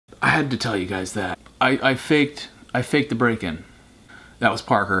had to tell you guys that. I faked the break-in. That was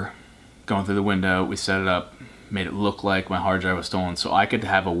Parker going through the window. We set it up, made it look like my hard drive was stolen so I could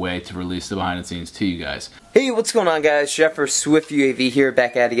have a way to release the behind the scenes to you guys. Hey, what's going on, guys? Jeff for SwiftUAV here,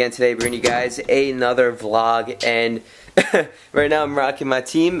 back at it again today, bringing you guys another vlog. And right now I'm rocking my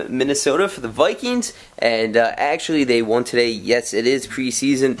team, Minnesota, for the Vikings. And actually they won today. Yes, it is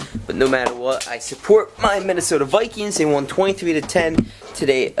preseason, but no matter what, I support my Minnesota Vikings. They won 23-10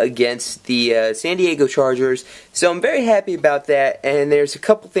 today against the San Diego Chargers. So I'm very happy about that. And there's a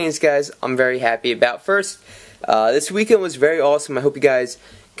couple things, guys, I'm very happy about. First, this weekend was very awesome. I hope you guys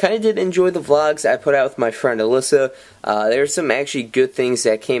kind of did enjoy the vlogs I put out with my friend Alyssa. There's some actually good things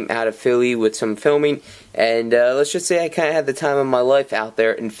that came out of Philly with some filming, and let's just say I kind of had the time of my life out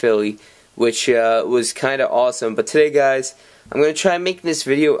there in Philly, which was kind of awesome. But today, guys, I'm going to try and make this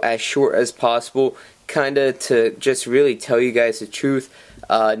video as short as possible, kind of to just really tell you guys the truth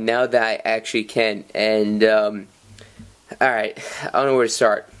now that I actually can. And alright, I don't know where to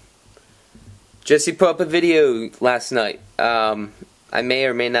start. Jesse put up a video last night. I may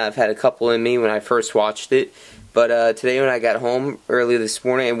or may not have had a couple in me when I first watched it, but today when I got home early this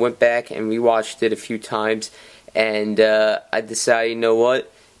morning, I went back and rewatched it a few times, and I decided, you know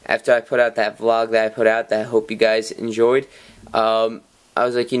what, after I put out that vlog that I put out that I hope you guys enjoyed, I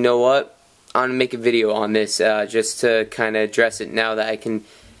was like, you know what, I'm going to make a video on this just to kind of address it now that I can,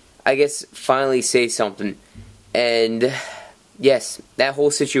 I guess, finally say something. And yes, that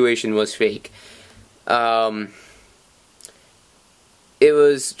whole situation was fake. It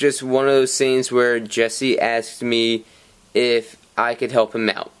was just one of those things where Jesse asked me if I could help him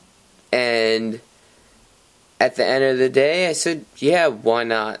out. And at the end of the day, I said, yeah, why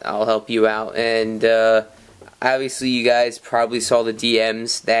not? I'll help you out. And obviously you guys probably saw the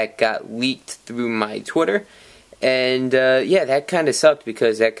DMs that got leaked through my Twitter. And yeah, that kind of sucked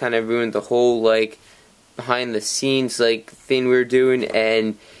because that kind of ruined the whole, like, behind the scenes, like, thing we were doing.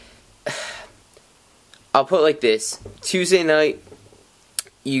 And I'll put it like this. Tuesday night,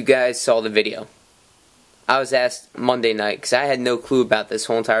 you guys saw the video. I was asked Monday night, because I had no clue about this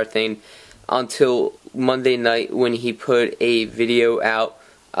whole entire thing until Monday night when he put a video out.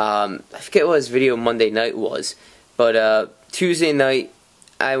 I forget what his video Monday night was, but Tuesday night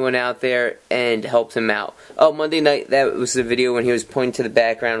I went out there and helped him out. Oh, Monday night, that was the video when he was pointing to the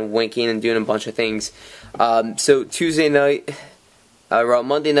background, winking and doing a bunch of things. So Tuesday night,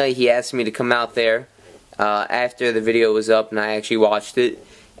 Monday night, he asked me to come out there after the video was up, and I actually watched it.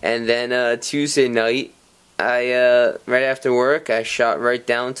 And then Tuesday night, I right after work, I shot right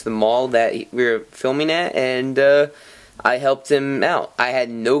down to the mall that we were filming at, and I helped him out. I had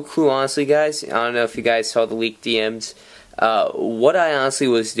no clue, honestly, guys. I don't know if you guys saw the leaked DMs. What I honestly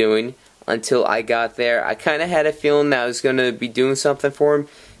was doing until I got there. I kind of had a feeling that I was going to be doing something for him,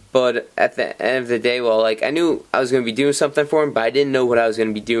 but at the end of the day, well, like, I knew I was going to be doing something for him, but I didn't know what I was going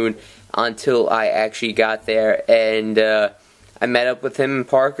to be doing until I actually got there. And I met up with him and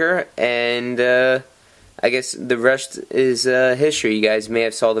Parker, and I guess the rest is history. You guys may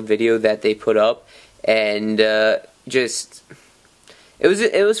have saw the video that they put up, and just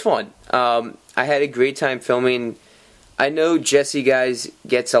it was fun. I had a great time filming. I know Jesse, guys,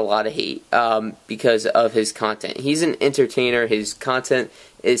 gets a lot of hate because of his content. He's an entertainer. His content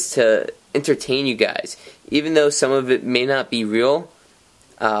is to entertain you guys, even though some of it may not be real.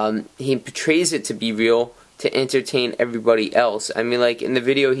 He portrays it to be real to entertain everybody else. I mean, like in the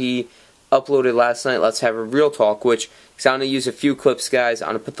video he uploaded last night, Let's Have a Real Talk, which, because I'm going to use a few clips, guys. I'm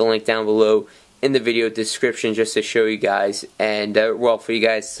going to put the link down below in the video description just to show you guys, and well, for you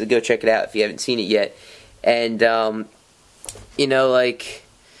guys to go check it out if you haven't seen it yet. And you know, like,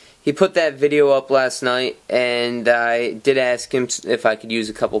 he put that video up last night, and I did ask him if I could use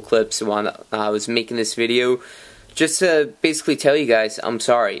a couple clips while I was making this video, just to basically tell you guys I'm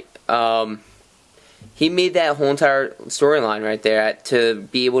sorry. He made that whole entire storyline right there to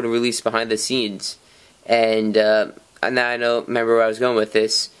be able to release behind the scenes. And now I remember where I was going with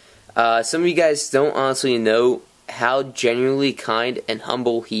this. Some of you guys don't honestly know how genuinely kind and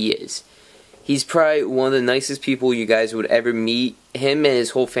humble he is. He's probably one of the nicest people you guys would ever meet. Him and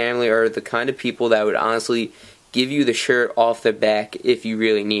his whole family are the kind of people that would honestly give you the shirt off their back if you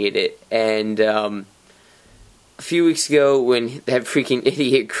really needed it. And a few weeks ago when that freaking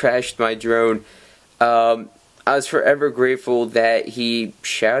idiot crashed my drone, I was forever grateful that he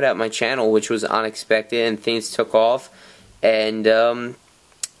shouted out my channel, which was unexpected, and things took off. And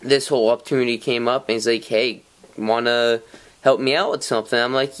this whole opportunity came up, and he's like, hey, wanna help me out with something?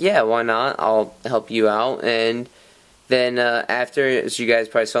 I'm like, yeah, why not? I'll help you out. And then after, as you guys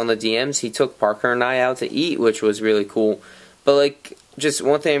probably saw in the DMs, he took Parker and I out to eat, which was really cool. But like, just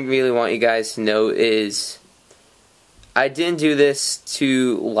one thing I really want you guys to know is I didn't do this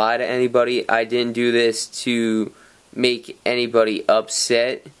to lie to anybody. I didn't do this to make anybody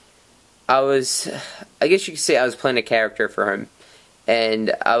upset. I guess you could say I was playing a character for him,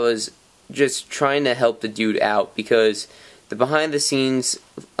 and I was just trying to help the dude out, because the behind the scenes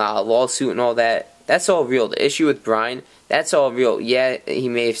lawsuit and all that, that's all real. The issue with Brian, that's all real. Yeah, he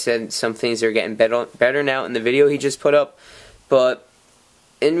may have said some things that are getting better now in the video he just put up, but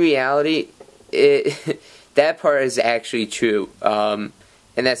in reality, that part is actually true. And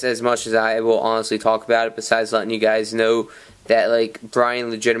that's as much as I will honestly talk about it, besides letting you guys know that, like, Brian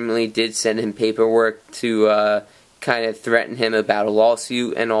legitimately did send him paperwork to kind of threaten him about a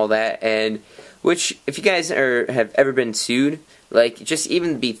lawsuit and all that, and which, if you guys have ever been sued, like, just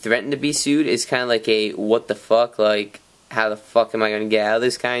even be threatened to be sued is kind of like a what the fuck, like, how the fuck am I going to get out of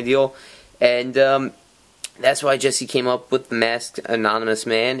this kind of deal? And that's why Jesse came up with the Masked Anonymous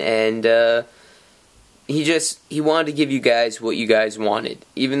Man, and he wanted to give you guys what you guys wanted.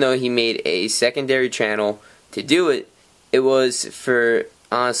 Even though he made a secondary channel to do it, it was for,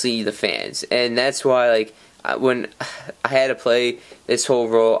 honestly, the fans. And that's why, like, when I had to play this whole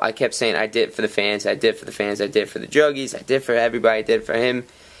role, I kept saying I did it for the fans, I did it for the fans, I did it for the Juggies, I did it for everybody, I did it for him.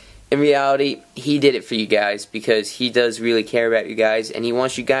 In reality, he did it for you guys, because he does really care about you guys, and he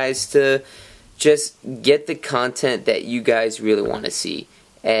wants you guys to just get the content that you guys really want to see.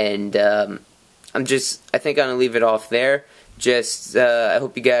 And I think I'm going to leave it off there. I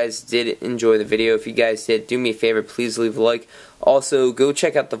hope you guys did enjoy the video. If you guys did, do me a favor, please leave a like. Also, go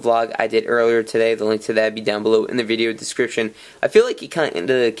check out the vlog I did earlier today. The link to that will be down below in the video description. I feel like it kind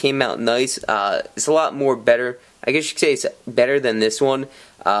of came out nice. It's a lot more better. I guess you could say it's better than this one,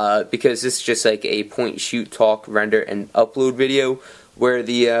 because this is just like a point, shoot, talk, render, and upload video, where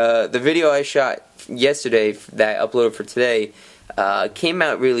the video I shot yesterday that I uploaded for today came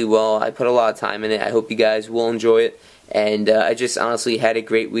out really well. I put a lot of time in it. I hope you guys will enjoy it. And I just honestly had a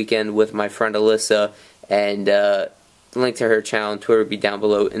great weekend with my friend Alyssa, and the link to her channel and Twitter will be down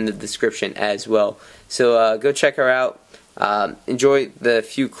below in the description as well. So go check her out. Enjoy the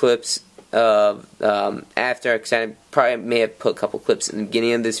few clips after, because I probably may have put a couple clips in the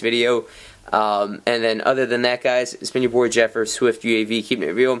beginning of this video. And then other than that, guys, it's been your boy Jeffer, SwiftUAV, keeping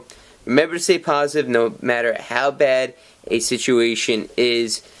it real. Remember to stay positive no matter how bad a situation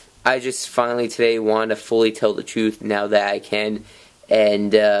is. I just finally today wanted to fully tell the truth now that I can,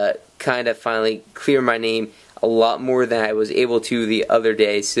 and kind of finally clear my name a lot more than I was able to the other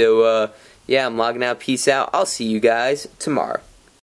day. So, yeah, I'm logging out. Peace out. I'll see you guys tomorrow.